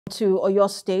To Oyo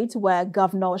State, where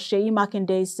Governor Seyi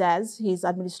Makinde says his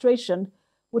administration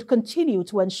would continue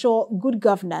to ensure good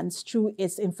governance through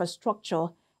its infrastructure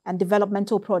and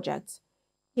developmental projects.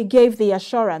 He gave the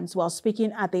assurance while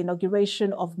speaking at the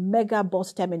inauguration of mega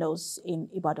bus terminals in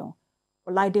Ibadan.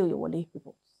 Olaide Oyewole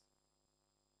reports.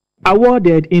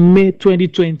 Awarded in May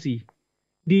 2020,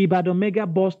 the Ibadan mega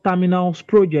bus terminals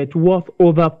project worth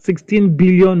over 16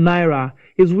 billion naira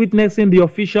is witnessing the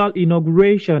official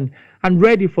inauguration and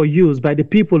ready for use by the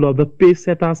people of the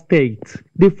pace-setter state.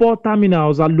 The 4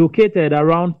 terminals are located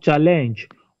around Challenge,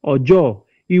 Ojo,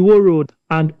 Iwo Road,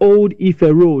 and Old Ife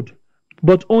Road.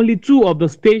 But only 2 of the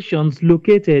stations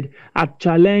located at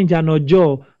Challenge and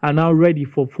Ojo are now ready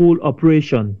for full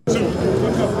operation.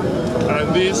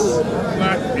 And this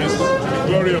is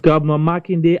glorious. Governor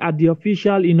Makinde, at the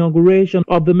official inauguration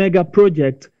of the mega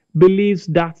project, believes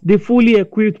that the fully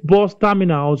equipped bus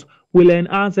terminals will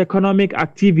enhance economic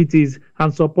activities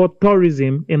and support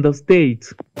tourism in the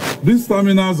state. These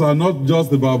terminals are not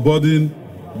just about boarding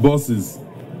buses.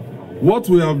 What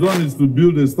we have done is to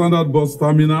build a standard bus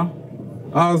terminal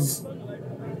as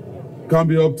can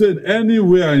be obtained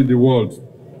anywhere in the world.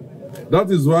 That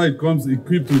is why it comes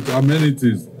equipped with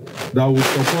amenities that will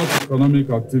support economic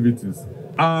activities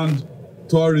and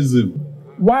tourism.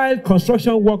 While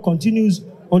construction work continues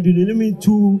on the remaining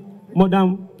 2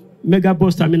 modern mega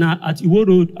bus terminal at Iwo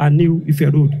Road and New Ife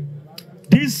Road.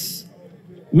 These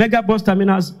mega bus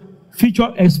terminals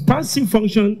feature expansive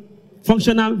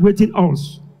functional waiting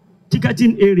halls,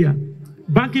 ticketing area,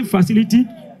 banking facility,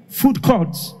 food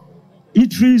courts,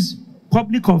 eateries,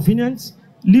 public convenience,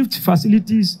 lift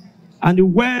facilities, and a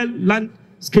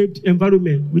well-landscaped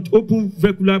environment with open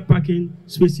vehicular parking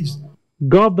spaces.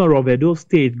 Governor of Edo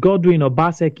State, Godwin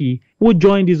Obaseki, who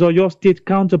joined his Oyo State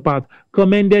counterpart,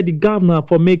 commended the governor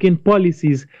for making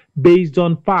policies based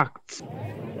on facts.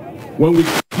 When we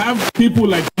have people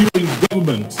like you in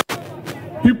government,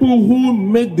 people who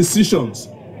make decisions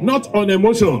not on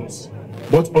emotions,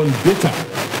 but on data,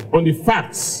 on the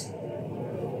facts,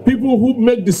 people who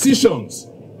make decisions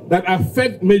that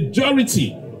affect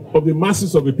majority of the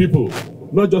masses of the people,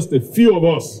 not just a few of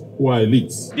us who are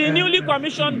elites. The newly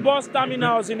commissioned bus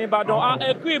terminals in Ibadan are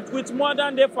equipped with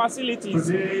modern-day facilities.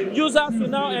 Users will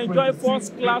now enjoy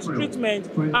first-class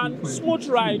treatment and smooth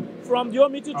ride from the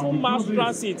Omititun mass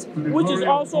transit, which is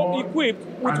also equipped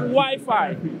with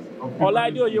Wi-Fi.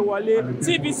 Olaide Oyewole,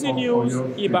 TVC News,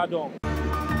 Ibadan.